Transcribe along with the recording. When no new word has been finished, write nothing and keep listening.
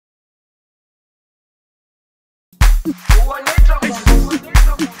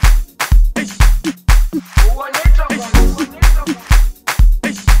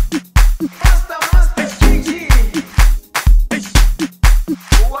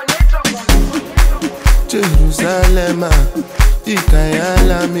Jerusalem,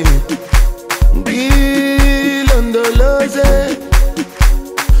 ikayalami, ngilondoloze,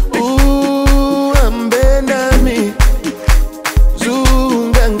 ambenami,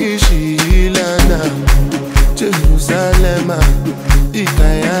 zungangishilana. Jerusalem,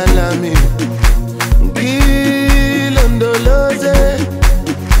 ikayalami, ngilondoloze,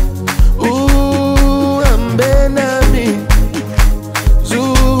 ambenami,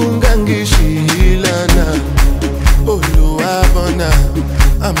 zungangishilana.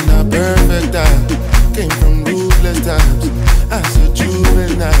 I'm not perfect, I came from ruthless times as a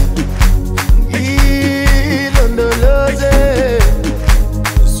juvenile. Ilondoloze,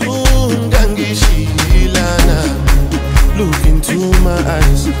 zungangishilana. Look into my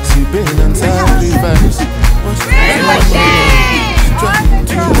eyes, see pain and sacrifice. What's trying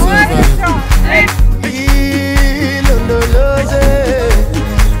to survive? Ilondoloze,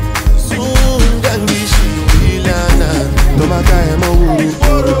 zungangishilana. Tomaka emo wuru,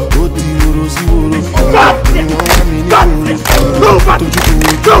 oti wuru si wuru. Anyone want me ni wuru, don't you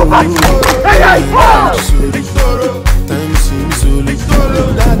go hey, time see me slowly.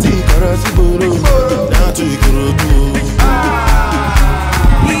 Dati kara si boro, dati koro tu.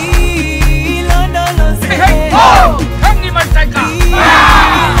 Hey, oh, hangi mataka.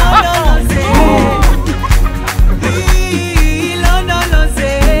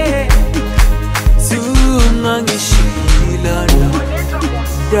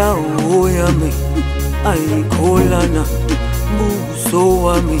 Dawo yami ayikholana, buso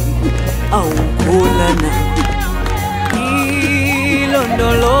wami awukholana.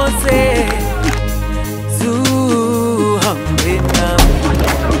 Ilondoloze, zuhambe nami.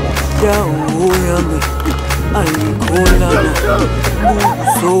 Dawo yami ayikholana,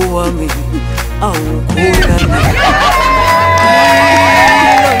 buso wami awukholana.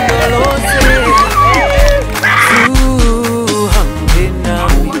 Ilondoloze,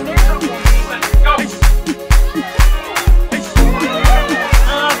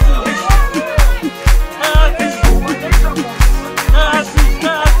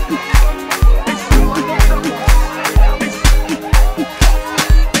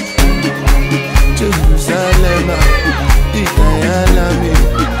 Jerusalem, ikayalami,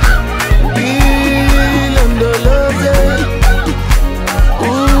 ilondoloze,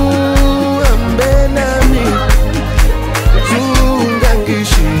 ambenami,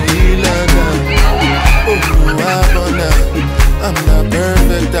 zungangishilana. Abona, I'm not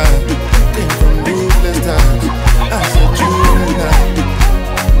perfect, I came from ruthless times as a juvenile.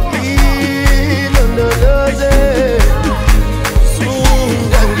 Ilondoloze,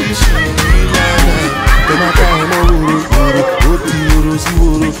 zungangishilana. Tomaka emo wuru, oti wuru si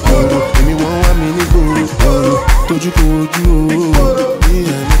wuru. Anyone want me ni wuru, toju koju. Me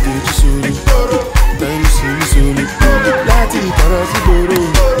and me teju sori, time see me slowly. Lati kara si boro,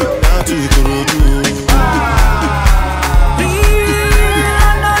 lati koro tu.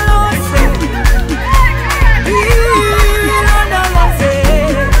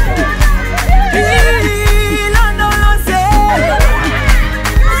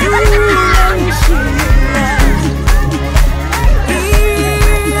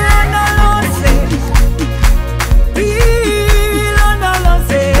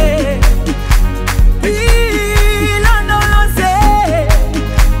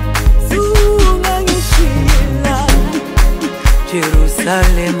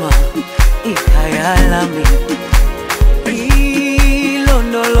 Jerusalem, ikayalami,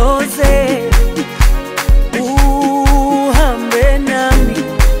 ilondoloze, uhambe nami,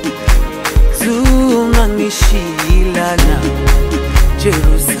 zungangishilana.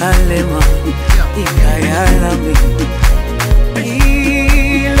 Jerusalem, ikayalami,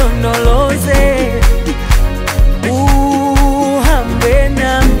 ilondoloze, uhambe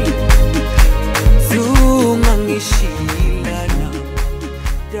nami, zungangishilana.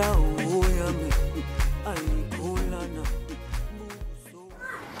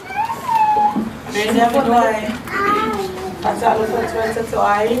 Bine bunoi. Pasalo sa tswetsa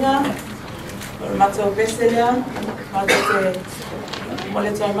tsoainga. Matso beselia. Matso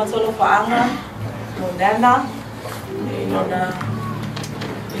moletso matso faanga. Monana. Inona.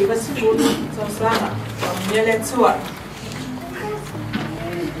 Libasulu tsosana. Miele tsua.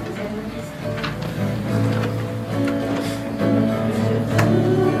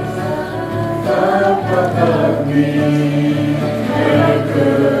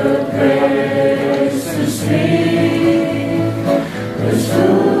 Good grace is sweet.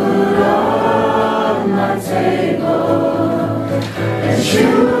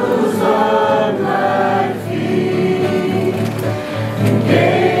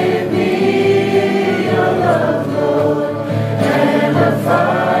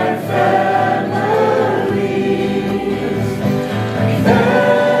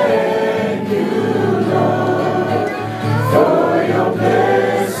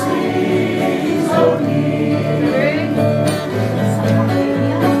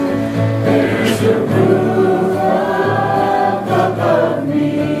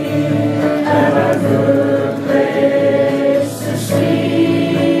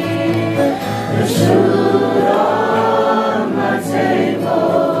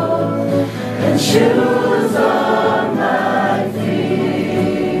 Shoes on my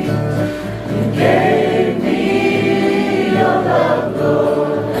feet. You gave me your love,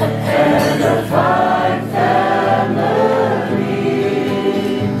 Lord, and a fine family.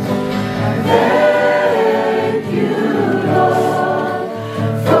 Thank you, Lord,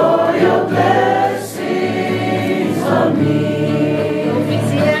 for your blessings on me.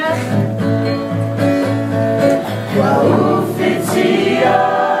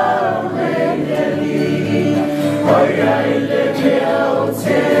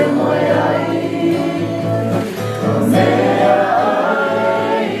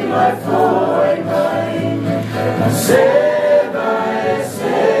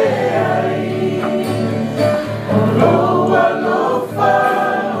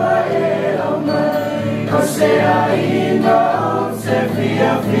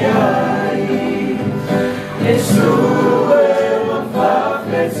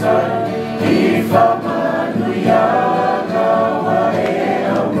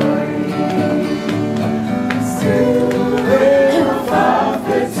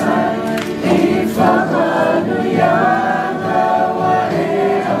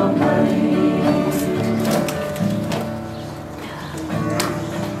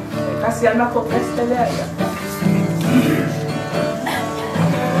 Kasihan ako prestelea.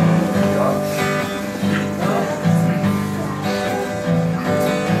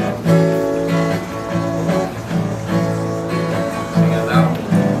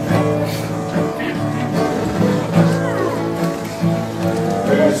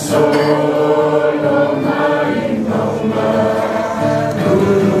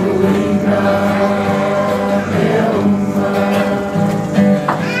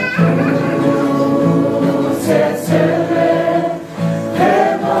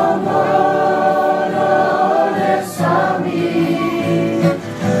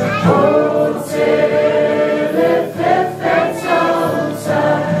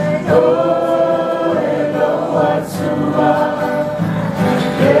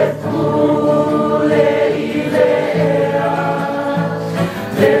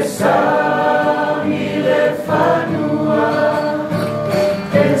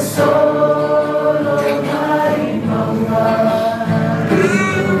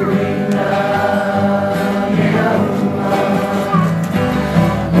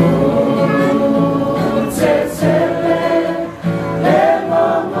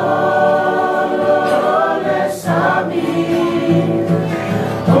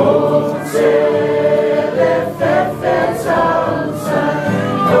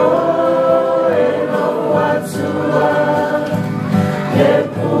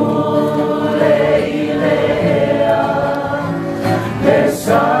 Yes,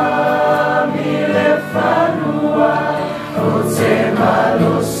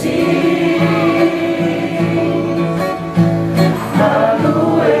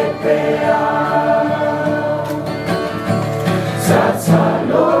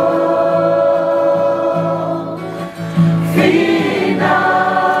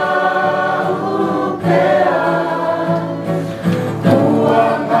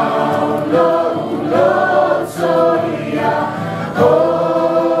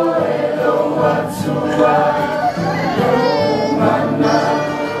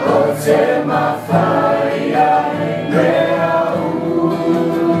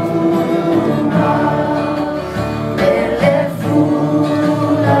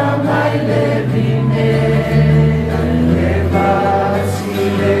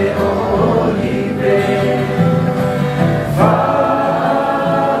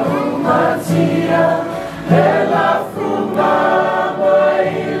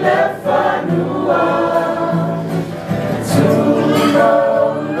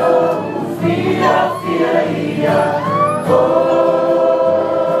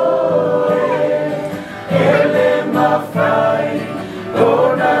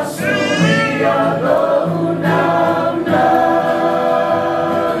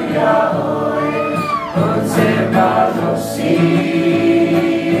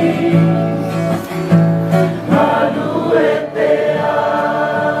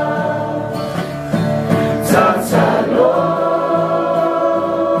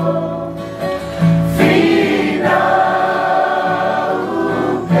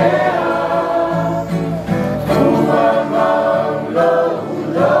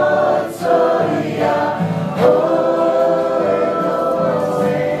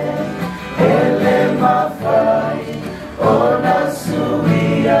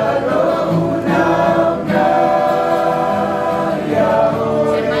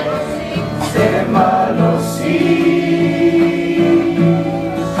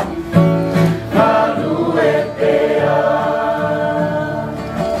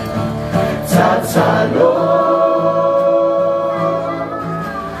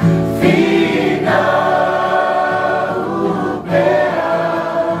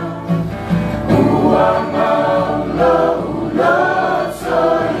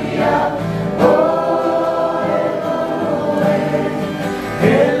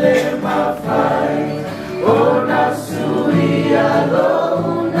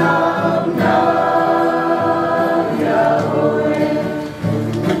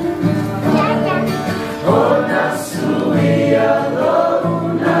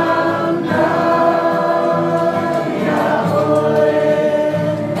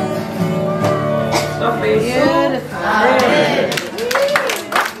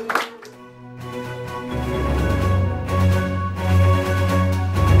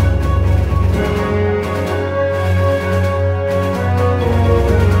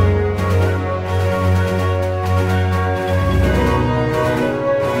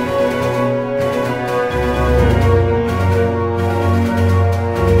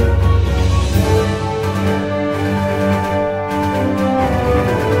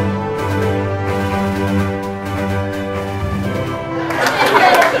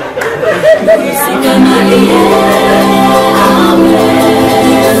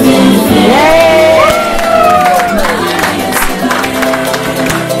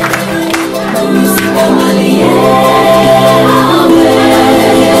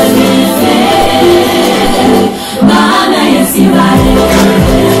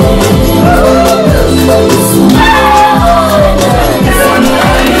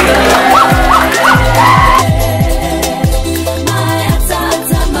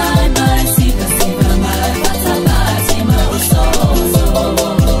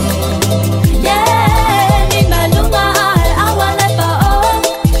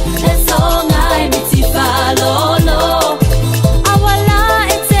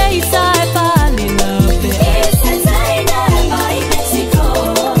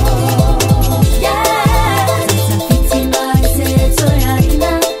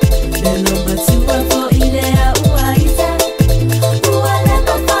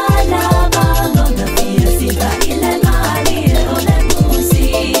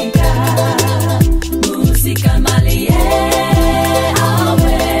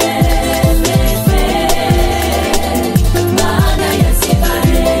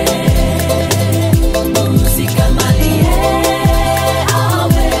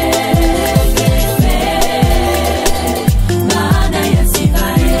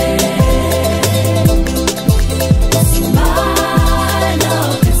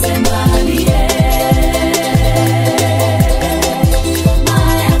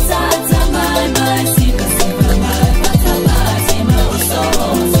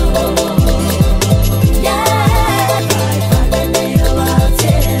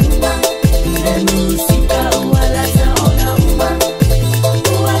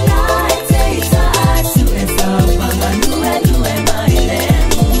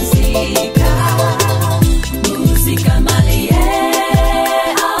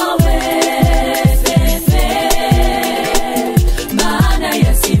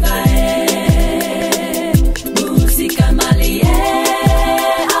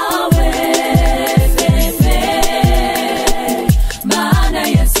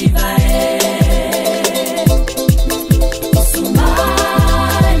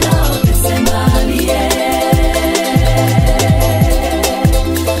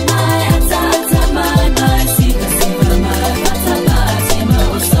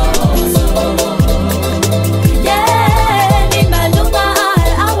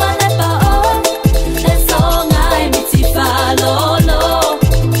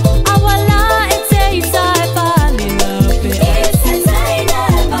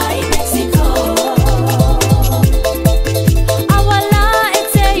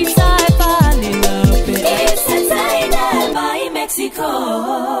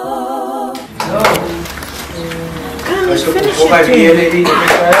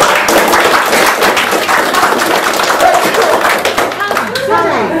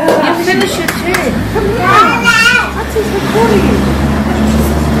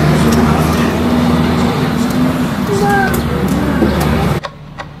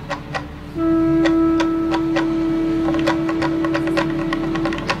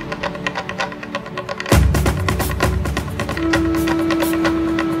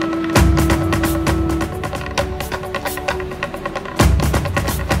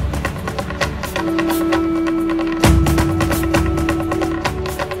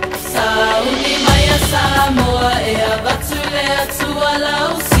 ala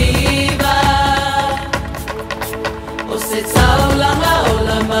usiba o se taulanga o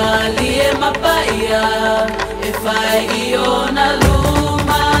la mali e mapaia e fai iona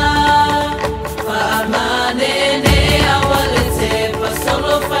luma fa amanene awale te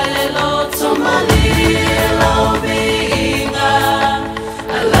pasolo fai lo tomali e la obiinga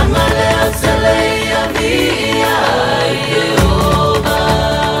alama le atele a via Jehova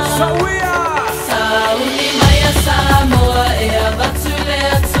Sauni maya Samoa e abatule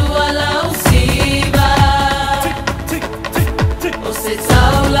atua la usiba o se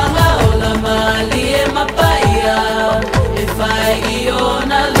taulanga o la mali e mapaia e fai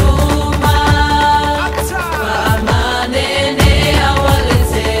iona luma fa amanene awale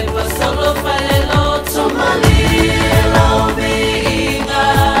te pasolo fai lo tomali e la obiinga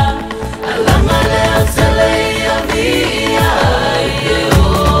alama le atele a via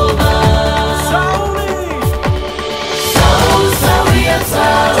Jehova Sawi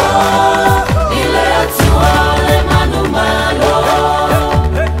atao ile atua le manu malo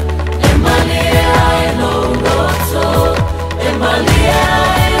e malia e no roto e malia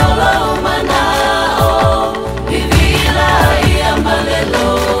e ola umanao vivila e amale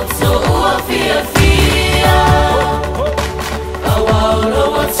loto ua fia fia awaulo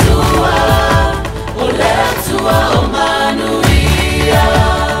atua o le atua o manuia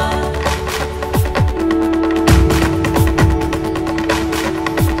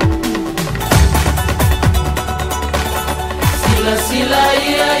Sila sila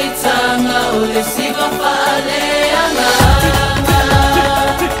ia itanga o le siva fale anganga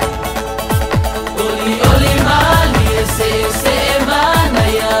Oli oli mali e se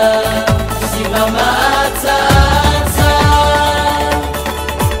manaya Siva mata ata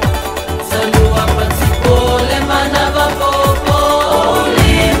Salua patipo le manava popo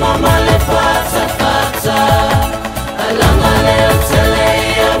Oli mama le fata fata Alanga le atele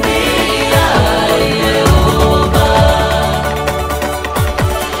a via Jehova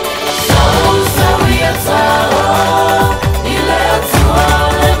Sawi atao ile atua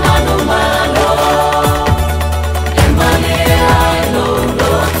le manu malo e malia e no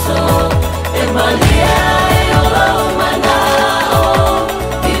roto e malia e ola umanao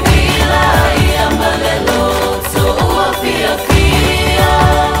vivila e amale loto ua fia fia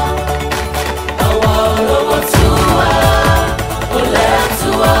awaulo atua o le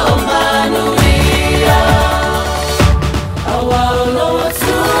atua o manuia awaulo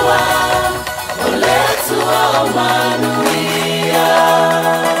atua o le atua o manuia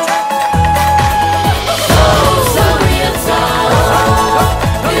Sawi atao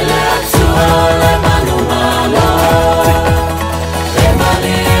ile atua le manu malo e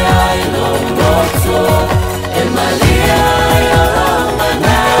malia e no roto e malia e ola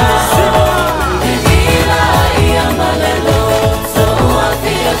umanao vivila e amale loto ua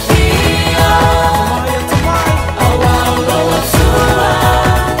fia fia awaulo atua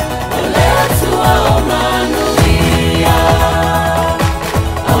o le atua o manuia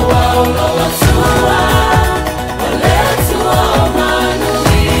awaulo atua o le atua o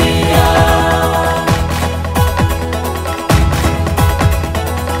manuia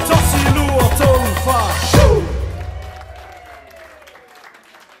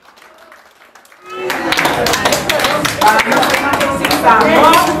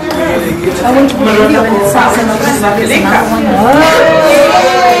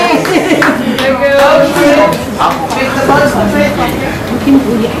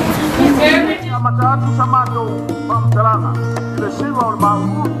Matatu samado pamtarana le siva o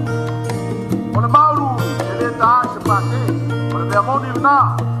mauru o le mauru e le ta se pate o le amoni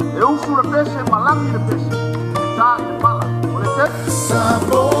na e usu le pese malangi le pese ta te pala o le te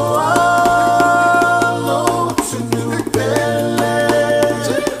Samoa, lo to new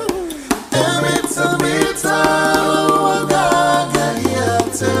village. Emita, wagaga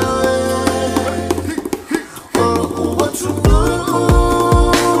yatele. Oh, what you do?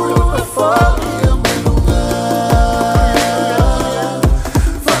 Folly ameluga.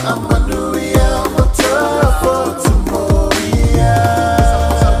 Fa amanuia, motor for tumoria.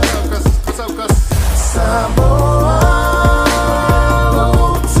 Samoa, lo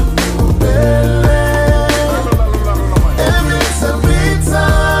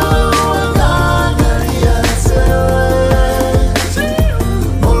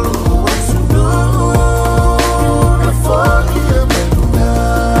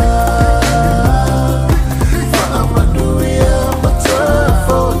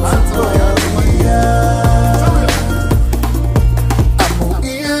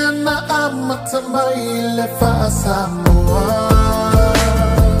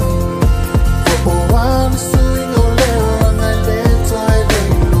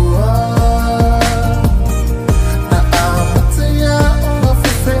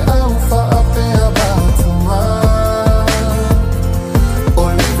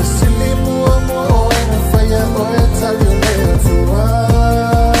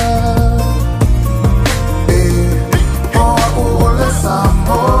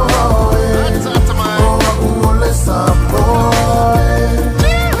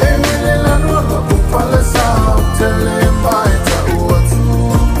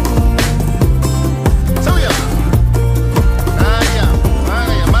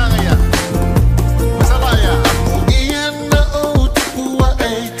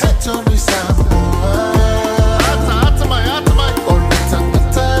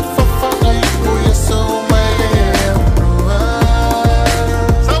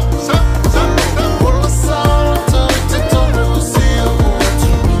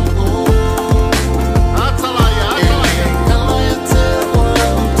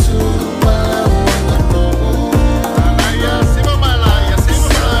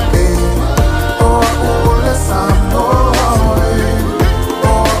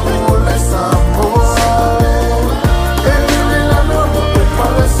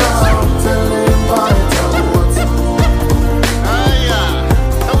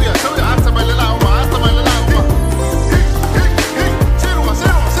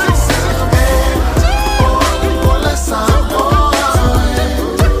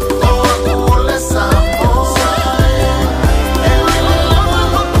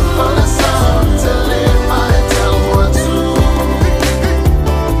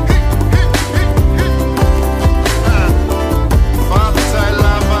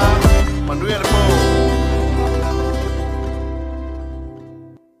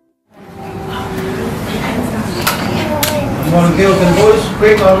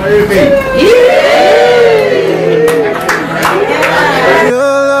ring on everything.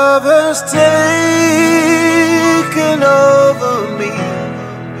 Your love has taken over me.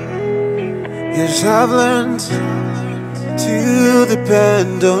 Yes, I've learned to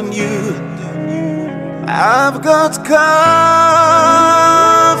depend on you. I've got confidence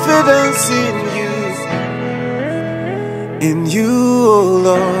in you. In you, oh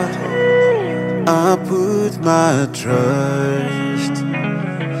Lord, I put my trust.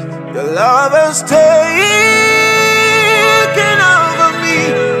 Your love has taken over me.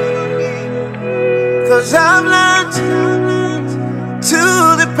 'Cause I've learned to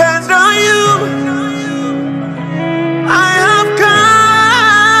depend on you. I have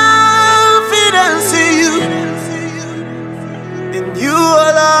confidence in you. In you, oh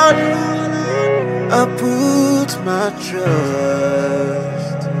Lord, I put my trust.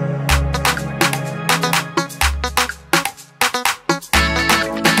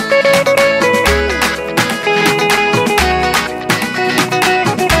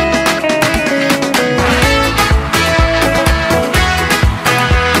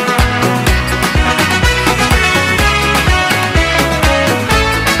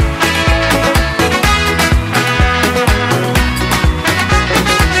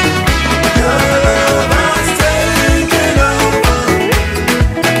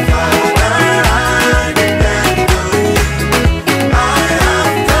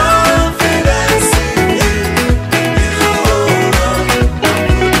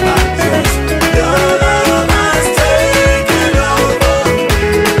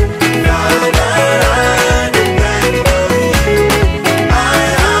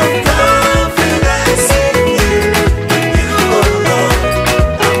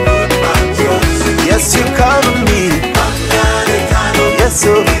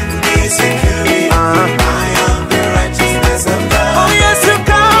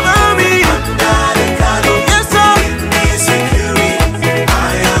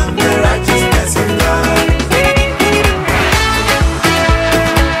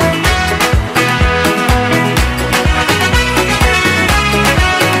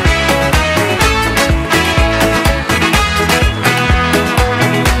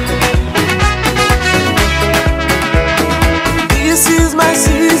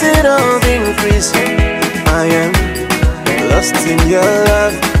 I am lost in your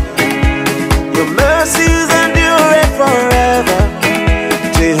love. Your mercies endure forever.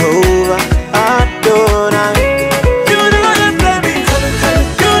 Jehovah Adonai. You know you play me.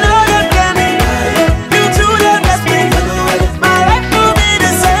 You know you play me. You too the best me. My life will be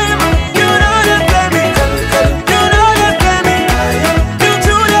the same. You know you play me. You know you play me. You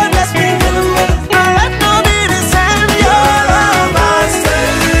too the best me. My life will be the same. Your love has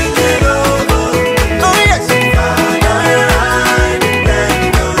taken over. Oh yes.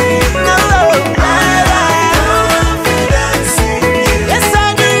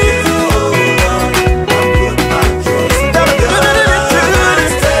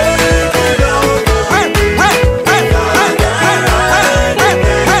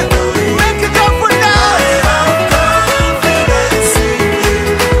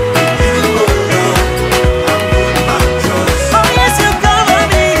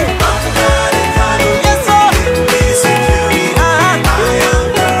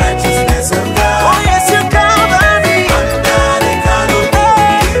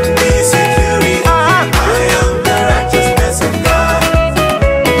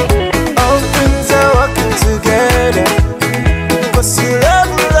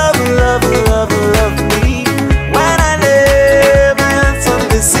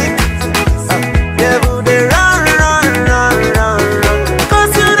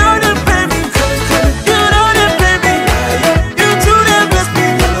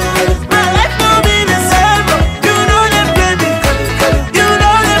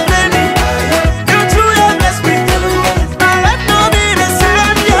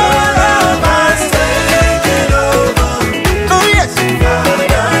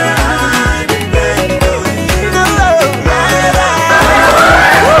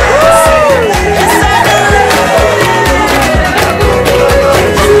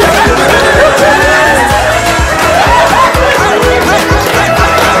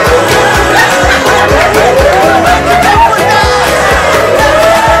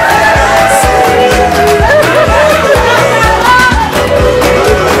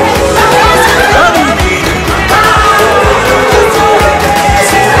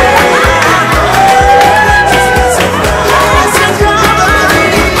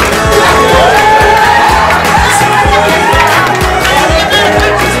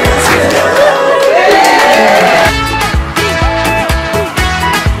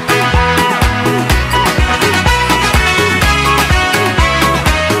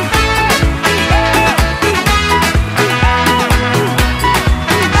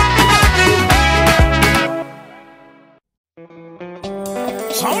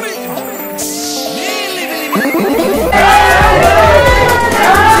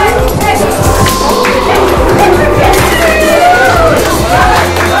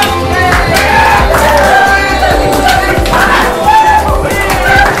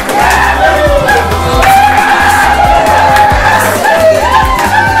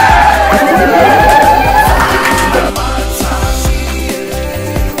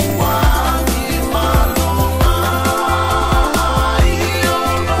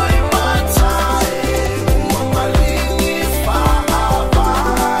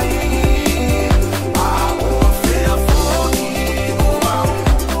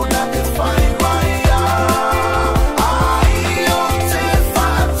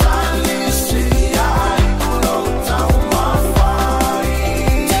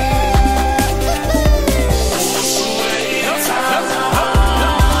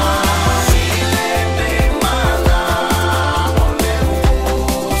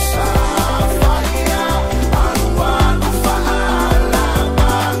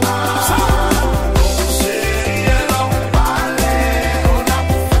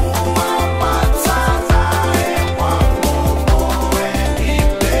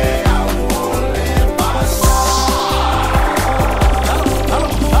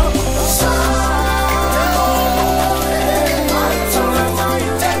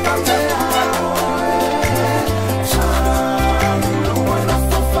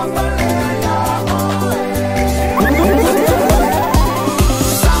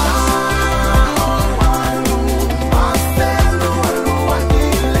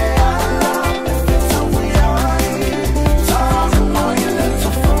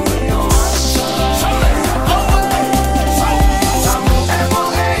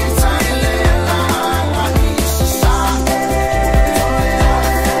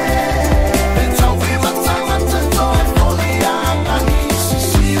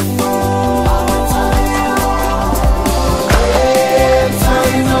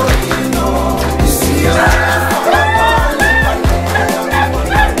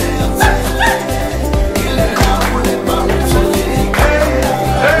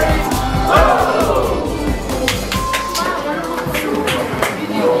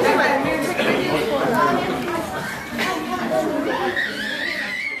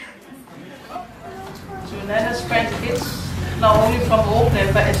 not only from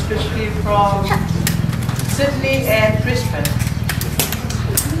Auckland, but especially from Sydney and Brisbane.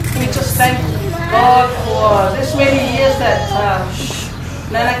 We just thank God for this many years that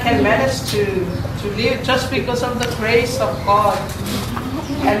Nana can manage to live just because of the grace of God.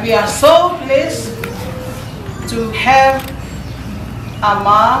 And we are so blessed to have a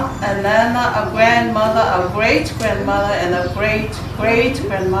mom, a Nana, a grandmother, a great-grandmother, and a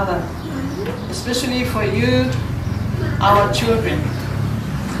great-great-grandmother. Especially for you, our children.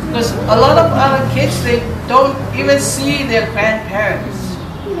 Because a lot of other kids, they don't even see their grandparents.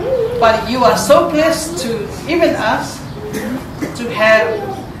 But you are so blessed to, even us, to have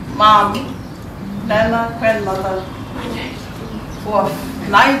mom, Nana, grandmother for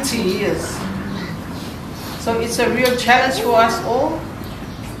 90 years. So it's a real challenge for us all.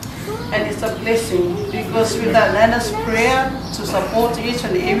 And it's a blessing because without Nana's prayer to support each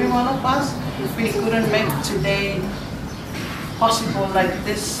and every one of us, we couldn't make today possible like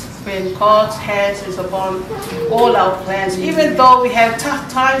this when God's hands is upon all our plans. Even though we have tough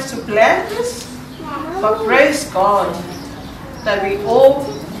times to plan this, but praise God that we all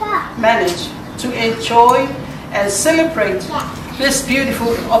manage to enjoy and celebrate this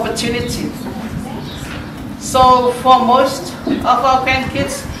beautiful opportunity. So for most of our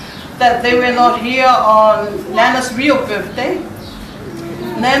grandkids, that they were not here on Nana's real birthday.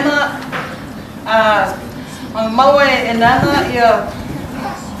 Nana, ang mawe e Nana ia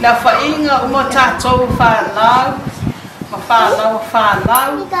la whainga uma tātou whanau, ma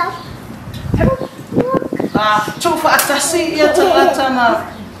whanau. Tū whaatasi ia taratana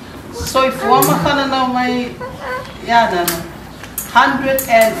soifua ma whanau mai ia Nana.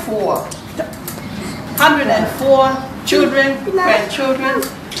 104. 104 children, grandchildren,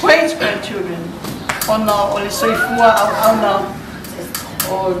 great-grandchildren. Ona o le soifua au na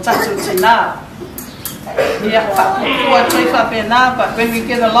o tatu tina. Ia whakupua tei whapena, but when we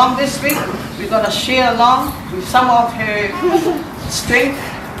get along this week, we're going to share along with some of her strength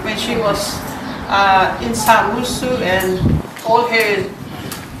when she was in Samusu and all her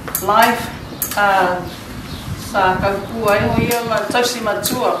life.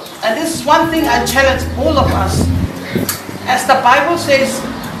 And this is one thing I challenge all of us. As the Bible says,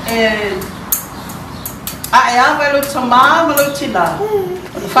 and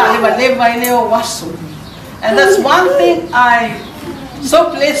that's one thing I so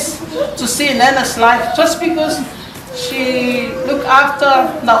blessed to see Nana's life, just because she looked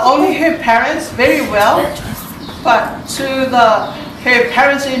after not only her parents very well, but to her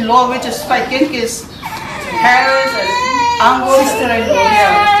parents-in-law, which is Faaeteete's parents and uncle, sister-in-law.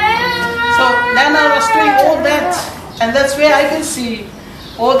 So Nana was doing all that, and that's where I can see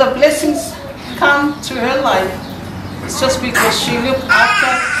all the blessings come to her life. It's just because she looked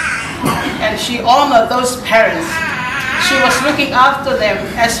after and she honored those parents. She was looking after them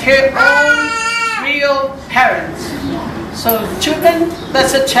as her own real parents. So children,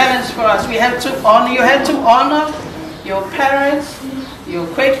 that's a challenge for us. We have to honor, you have to honor your parents, your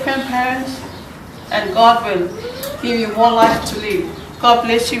great-grandparents, and God will give you more life to live. God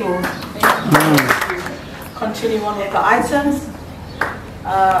bless you all. Continue on with the items.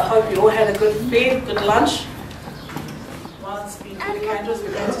 Hope you all had a good feed, good lunch. While it's been for the candles,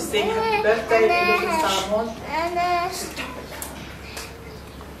 we're going to sing happy birthday to Little Samoan.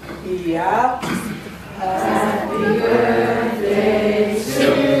 Yeah. Happy birthday to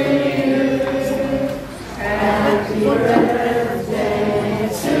you. Happy birthday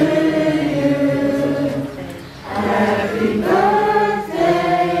to you. Happy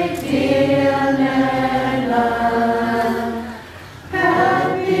birthday, dear Nana.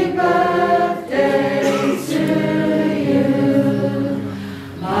 Happy birthday to you.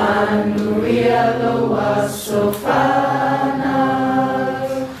 Manuia loa sofana.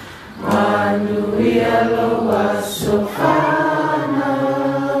 Manuia loa sofana.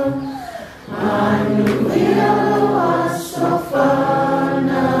 Manuia loa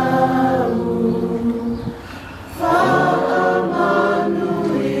sofana. Fala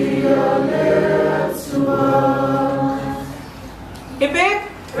manuia letua. Hip hip.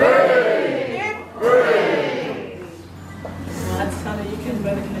 Hip hooray. That's how you can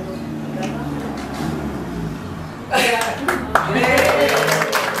better candle.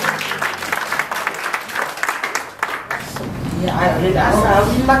 Yeah, I read as a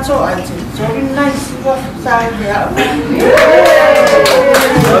macho and so nice side here.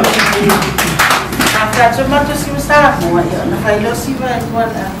 After tomato sim sa mo yo na kailo si ba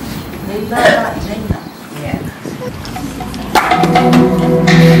igual nila. Yeah.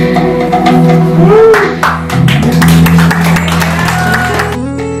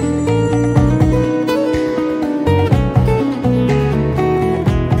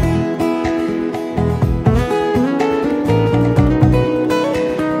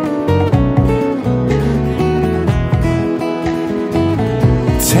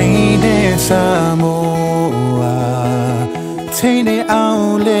 Samoa, Tene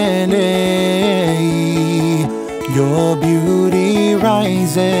Aulele. Your beauty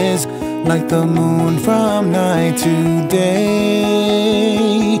rises like the moon from night to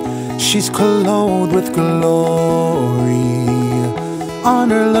day. She's clothed with glory,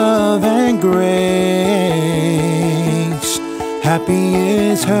 honor, love, and grace. Happy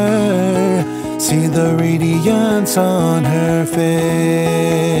is her, see the radiance on her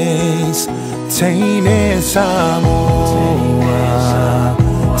face. Taine Samoa,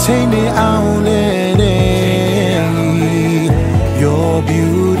 Taine Aulele. Your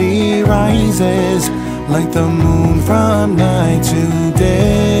beauty rises like the moon from night to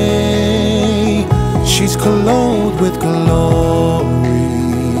day. She's clothed with glory,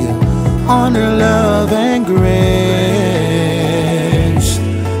 honor, love, and grace.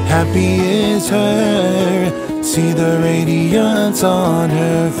 Happy is her, see the radiance on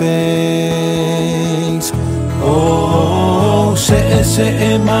her face. Oh,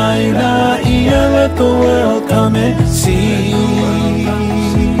 se maila ia, let the world come and see.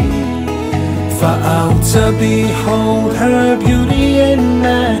 Faaeteete, behold her beauty and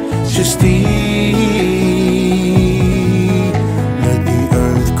majesty. Let the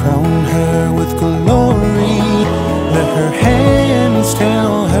earth crown her with glory. Let her hands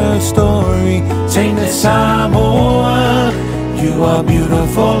tell her story. Taine Samoa, you are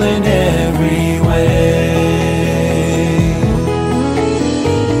beautiful in every way.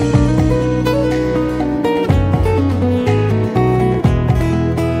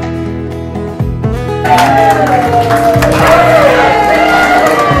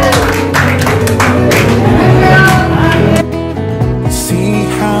 See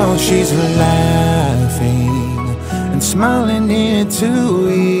how she's laughing and smiling ear to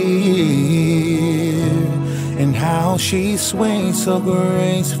ear, and how she sways so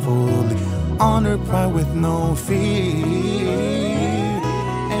gracefully on her pride with no fear.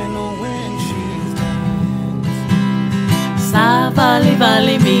 And when she's danced, Savali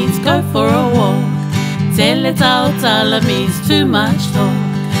Valley means go for a walk. Tele Tautala means too much talk.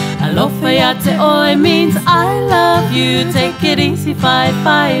 A Faaeteete oi means I love you. Take it easy,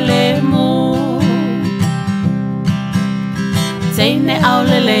 Faaeteete mo. Teine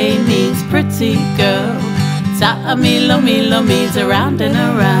aulele means pretty girl. Ta'a milo means around and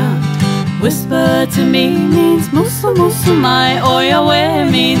around. Whisper to me means musu musu my. Oyawe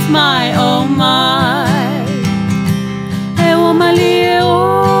means my, oh my. E o mali o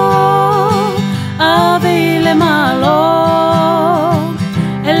avile malo.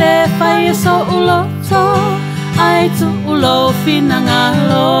 Ele fai so uloto ai tu ulo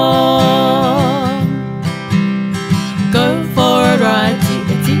finangalo. Go for a ride,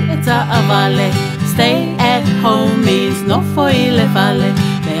 ti'eta avale. Stay at home means no foile vale.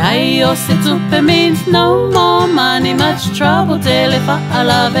 Me ai o se tupe means no more money, much trouble till if I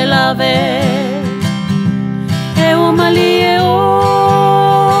love. E o mali e o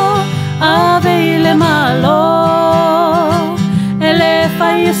avile malo. Ele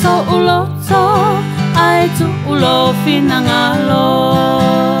fai so uloto ai tu ulo finangalo.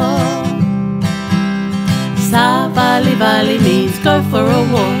 Sa vali means go for a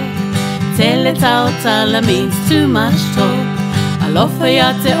walk. Tele tautala means too much talk.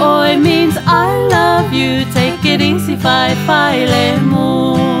 Faaeteete oi means I love you. Take it easy, Faaeteete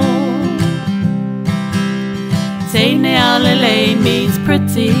mo. Teine aulele means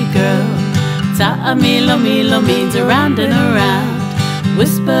pretty girl. Ta'a milo means around and around.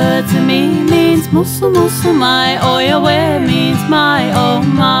 Whisper to me means musu musu my. Oyawe means my, oh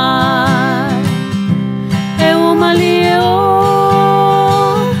my. E o mali e o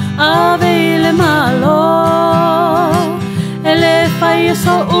avile malo. Ele fai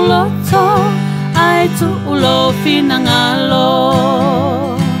so uloto ai tu ulo finangalo.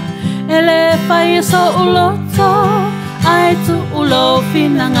 Ele fai so uloto ai tu ulo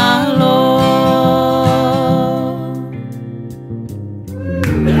finangalo.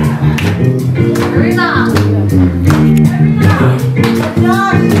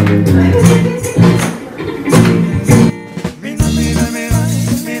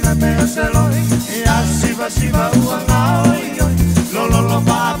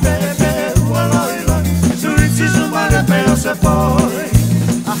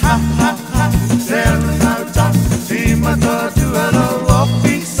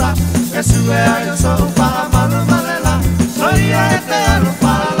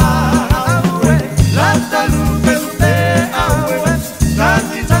 La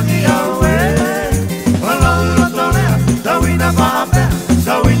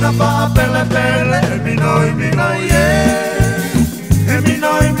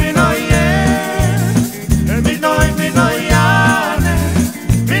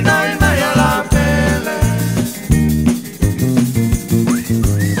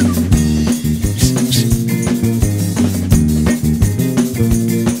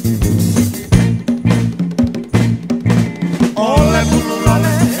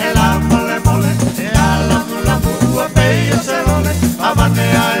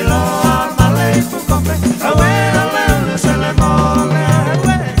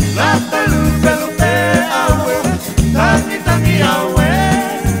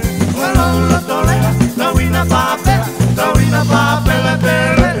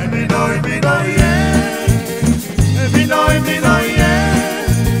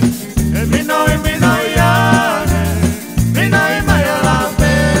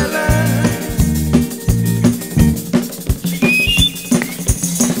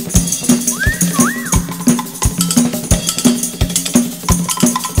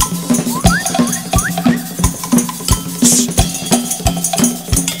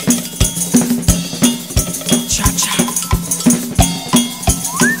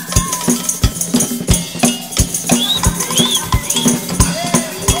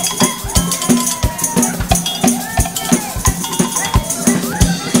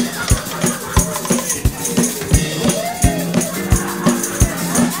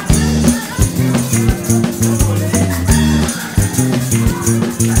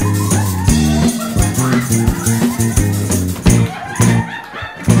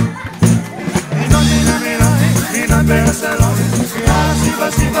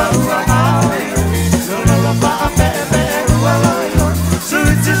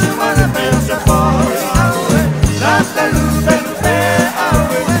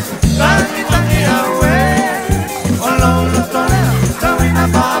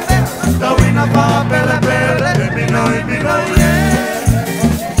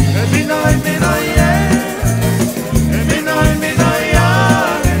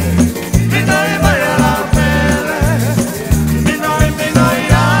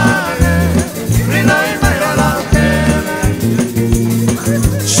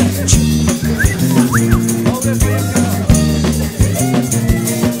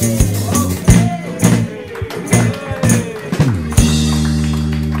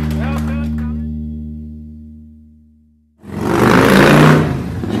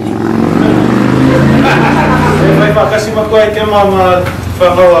mama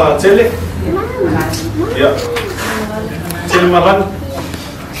Faaeteete. Ja. Tele malang.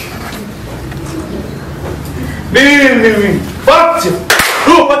 Bim. Wat?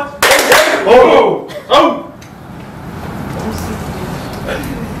 Wat? Oh.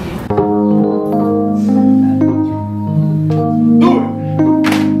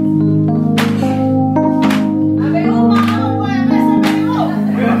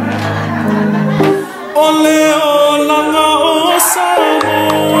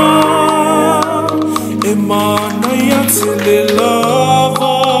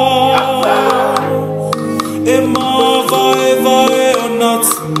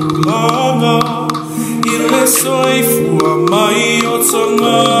 Soifua mai o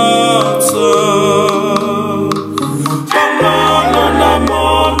tangata Pamana na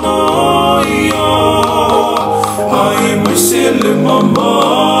mana ia Ai mai sele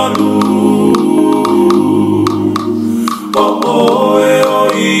mamalu O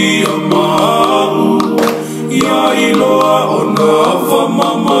ia mau Ia iloa o na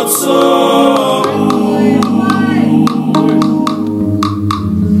wamamatau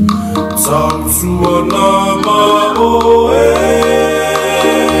Tautua na maoe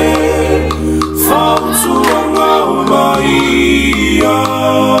Fautua ngau maia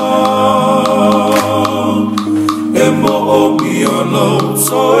E moomi anau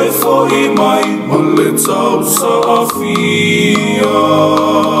toi foi mai Male tau sa afia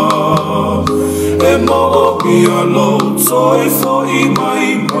E moomi anau toi foi mai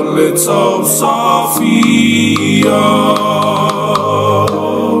Male tau sa afia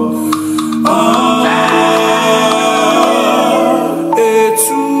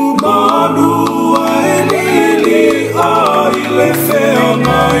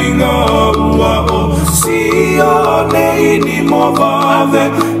Ni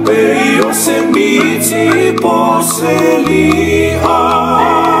movave Peio se miti poselia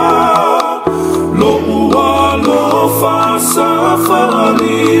Lo ua lo fa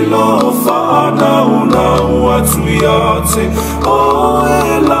safari Lo fa nauna ua tuiate O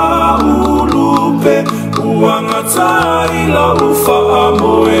e la ulupe Uangatai la ufa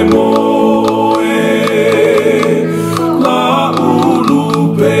moe moe La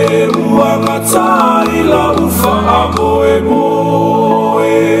ulupe Uangatai la ufa moe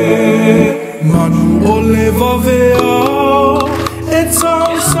moe Manu o le vavea E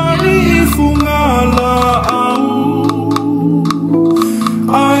tau sari I fungala au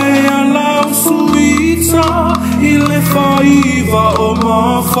Ai alau suita I le faiva o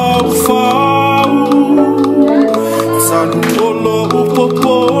mafau Tanu olo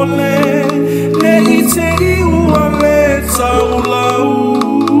upopole Ne I te iua le tau lau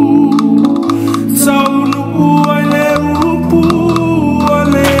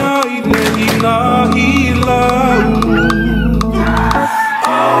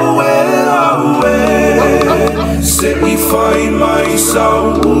Se I fai mai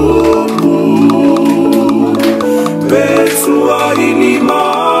sau upu Petua I ni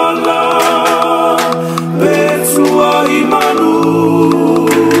mana Petua I manu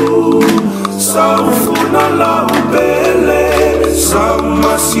Sau funa lau bele Sau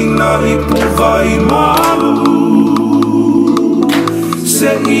masina I puva I malu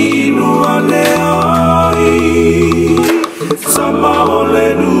Se inu ane ai Sama ole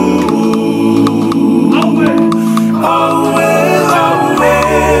nu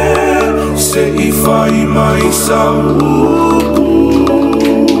Se I fai mai sau upu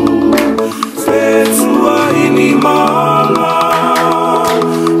Petua I ni mana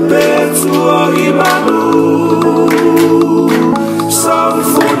Petua I manu Sau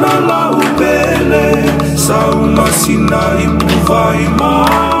funa lau bele Sau masina I puva I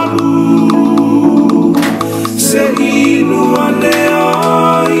malu Se inu ane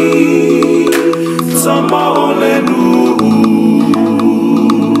ai Sama ole nu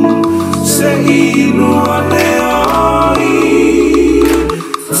Se inu ane ai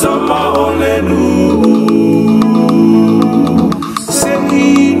Sama ole nu Se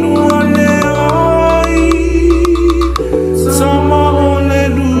inu ane ai Sama ole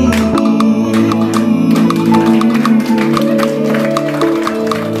nu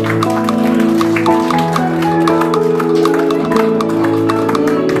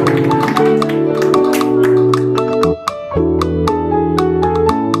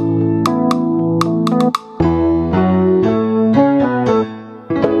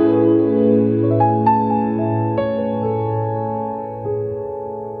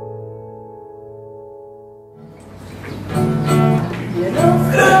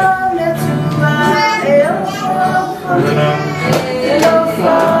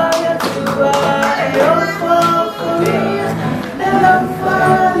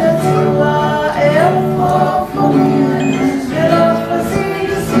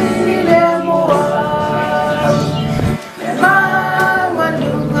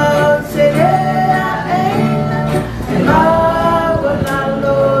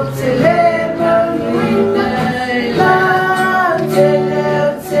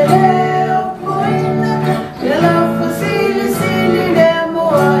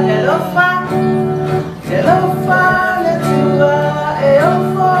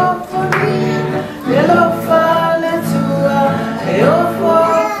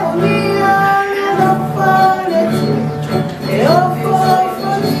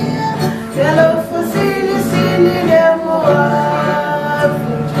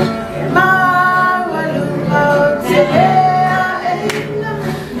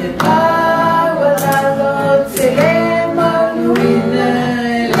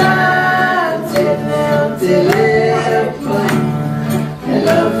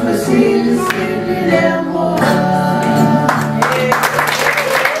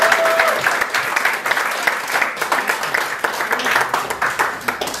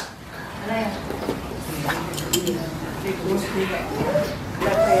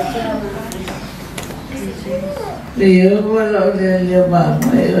Io volevo dire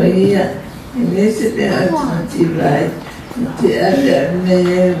mamma, io invece di alternativare, ti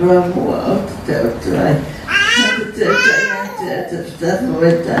avevamo otterai. Ma ti sta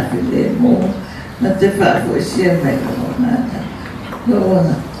facendo ma ti fa così a me non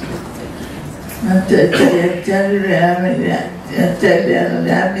buona. Ma ti arriviamo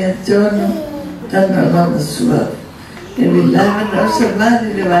la mia giorno, danno la sua. E mi lavano la sua mano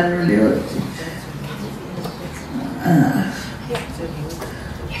e levano gli occhi.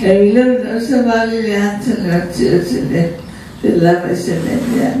 E mi lavano la sua mano e gli occhi della messa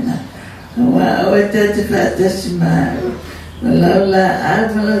mediana. Ma ho fatto fantasmare. Laula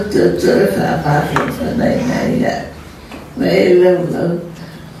amano tutto fa male per ma è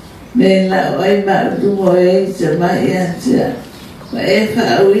nella oi ma tu e ma è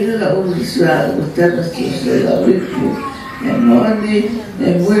fa la usuale tutto stesso e moni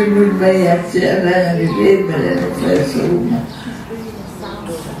e voi vai a cercare di vivere la persona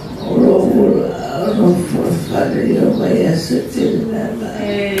non può fare io vai a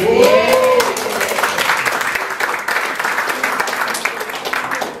sottolineare.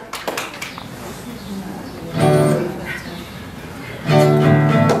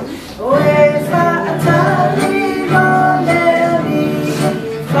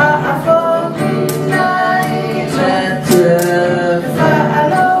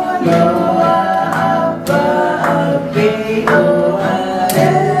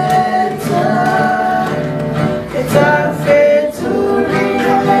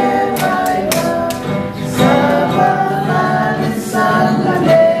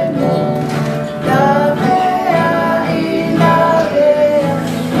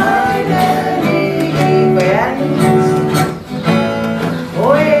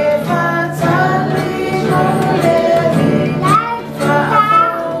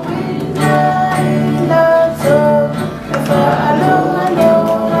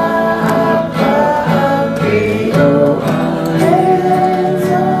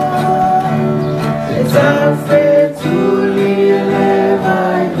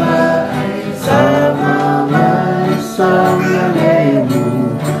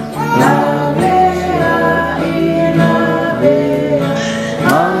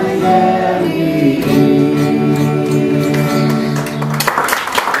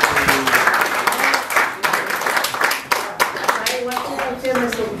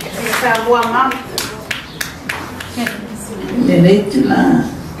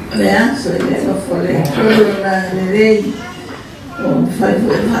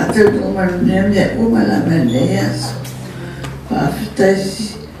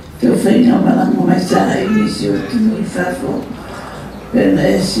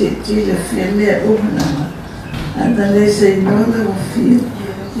 Tira figlia umana, andare sei nove o figlio,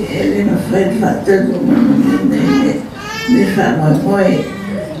 e lei non fa il fatto ne fa ma poi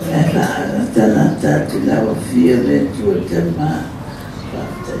fa la figlio e tutte ma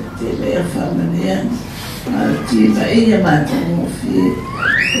ti lei fa maniera, ma ti ma io ma come figlio,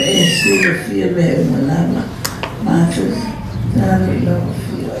 e se lo figlio è una ma tu dai lo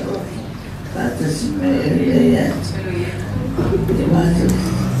figlio, fatasi meglio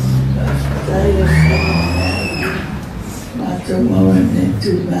Mato movimento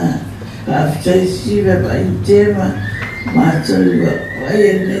after Shiva in tema, Mato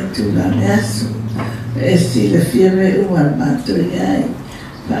vai netuna messo, e si la fiemme uman mato iai,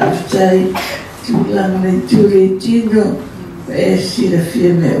 after tu la moneturo e si la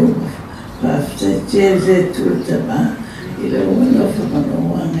fiemme uman, after cese tutta ma, il uomo fa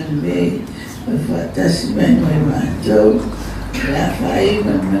mano lei, fatasi meno e mato. La fai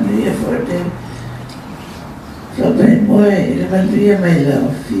con Maria forte, proprio muore, la Maria me la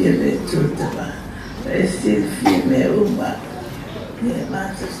offre tutta, ma resti il fiume uma, e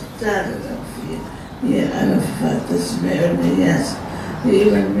mata stare la offre, e hanno fatto smernias, e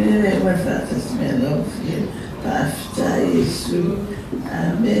io me ne ho fatto smernias, pasta Gesù,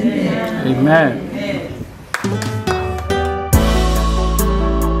 amen. Amen.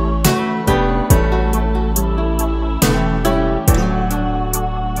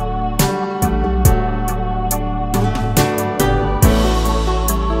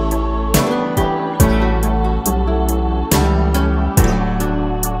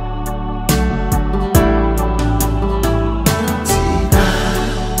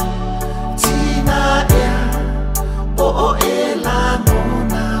 Tina, oh, ela,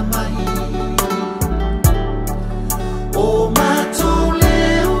 mona, mai.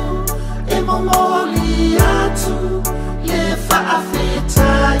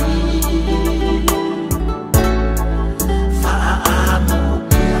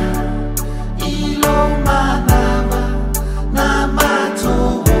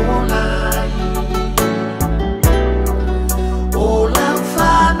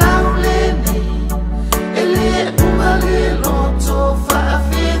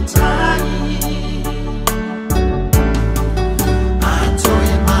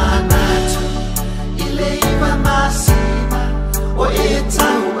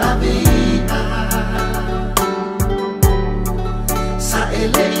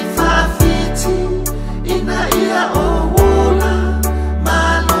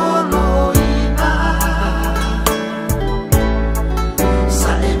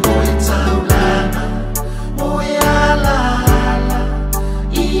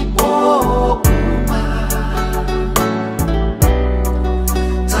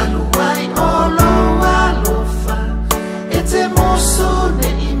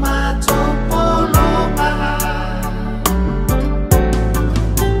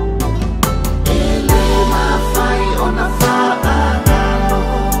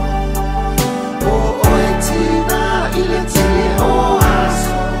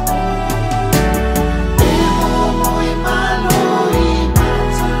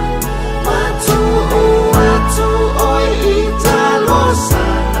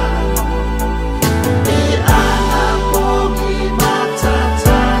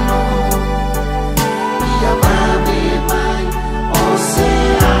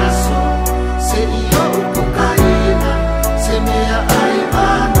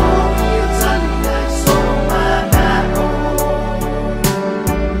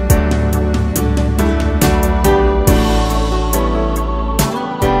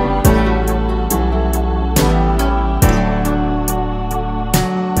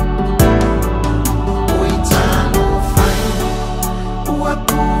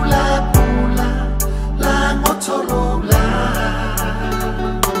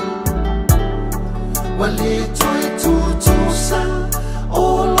 wale toi tutusa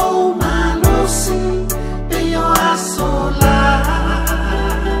olo malosi peyo asola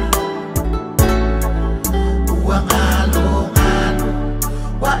uangalo ngalo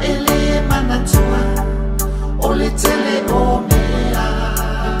wa ele manatua ole tele omea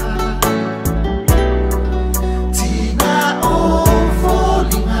tina o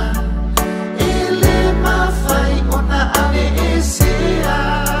volinga ele mafai ona ave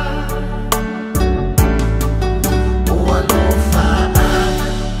esea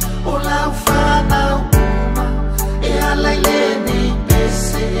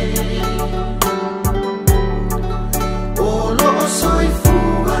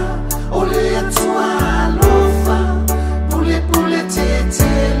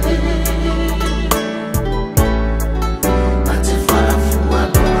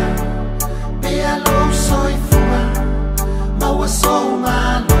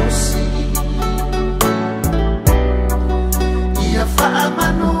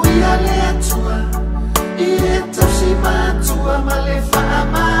Manu ia le atua, ia tausi matua malefa.